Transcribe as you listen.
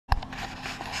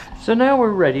So now we're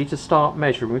ready to start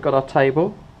measuring. We've got our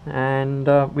table and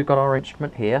we've got our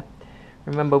instrument here.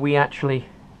 Remember, we actually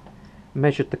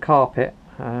measured the carpet,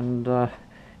 and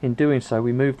in doing so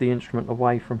we moved the instrument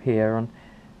away from here, and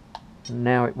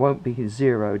now it won't be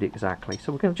zeroed exactly.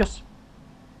 So we're going to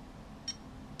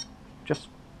just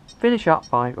finish up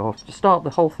by, or start the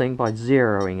whole thing by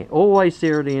zeroing it. Always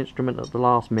zero the instrument at the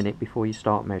last minute before you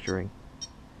start measuring.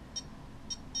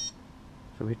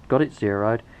 So we've got it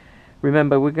zeroed.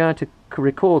 Remember, we're going to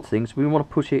record things. We want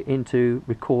to put it into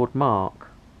record mark.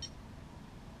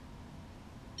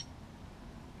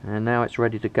 And now it's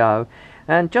ready to go.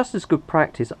 And just as good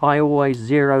practice, I always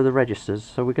zero the registers.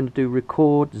 So we're going to do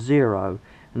record 0.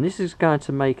 And this is going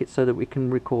to make it so that we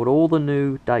can record all the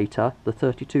new data, the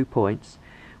 32 points,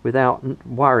 without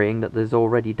worrying that there's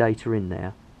already data in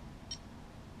there.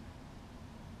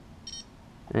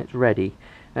 And it's ready.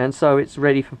 And so it's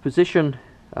ready for position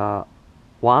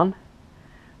 1.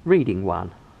 Reading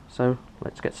 1. So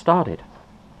let's get started.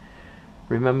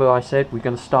 Remember, I said we're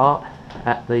going to start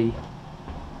at the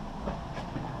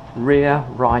rear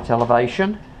right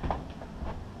elevation,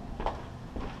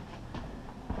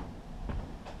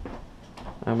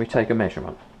 and we take a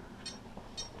measurement.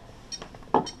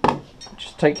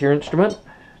 Just take your instrument.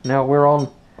 Now we're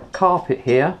on carpet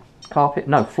here,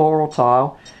 floor or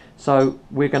tile, so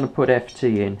we're going to put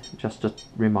FT in just to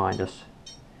remind us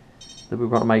that we've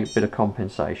got to make a bit of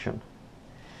compensation.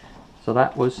 So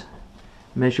that was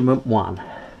measurement 1.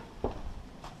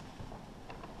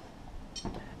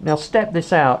 Now step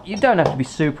this out. You don't have to be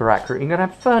super accurate. You're going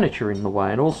to have furniture in the way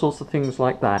and all sorts of things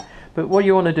like that. But what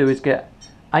you want to do is get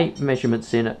 8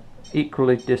 measurements in at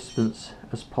equally distance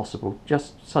as possible,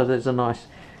 just so there's a nice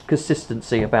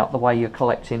consistency about the way you're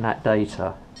collecting that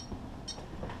data.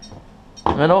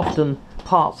 And often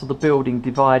parts of the building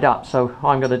divide up, so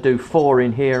I'm going to do 4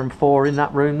 in here and 4 in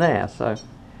that room there, so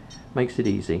makes it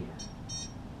easy.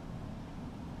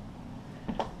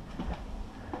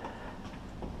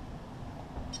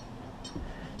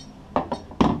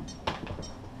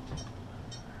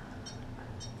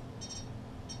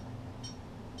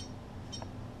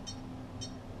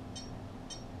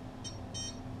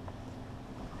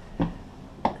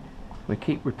 We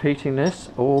keep repeating this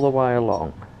all the way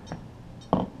along.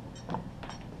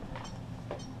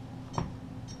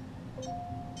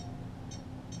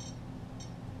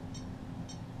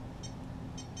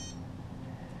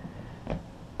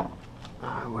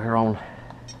 We're on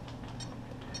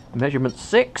measurement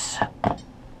 6.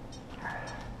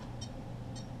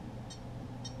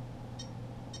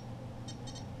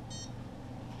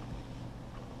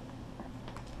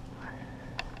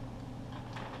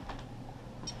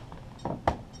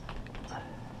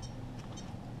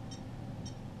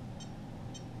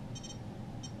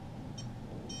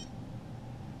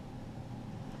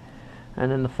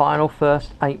 And then the final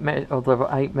first 8 of the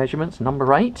 8 measurements,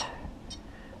 number 8.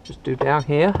 Just do down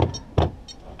here.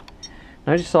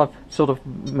 Notice I've sort of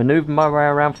manoeuvred my way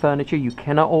around furniture. You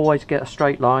cannot always get a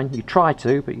straight line. You try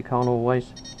to, but you can't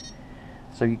always.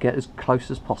 So you get as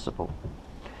close as possible.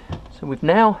 So we've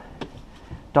now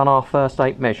done our first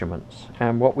 8 measurements.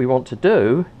 And what we want to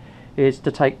do is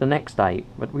to take the next 8.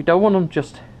 But we don't want them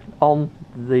just on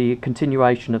the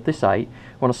continuation of this 8. We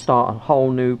want to start a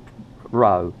whole new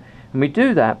row. And we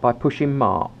do that by pushing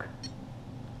mark.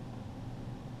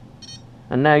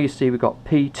 And now you see we've got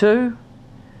P2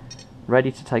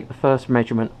 ready to take the first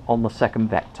measurement on the second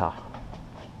vector.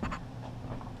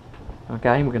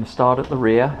 Again, we're going to start at the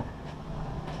rear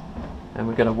and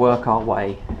we're going to work our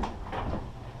way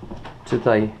to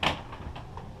the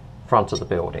front of the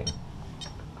building.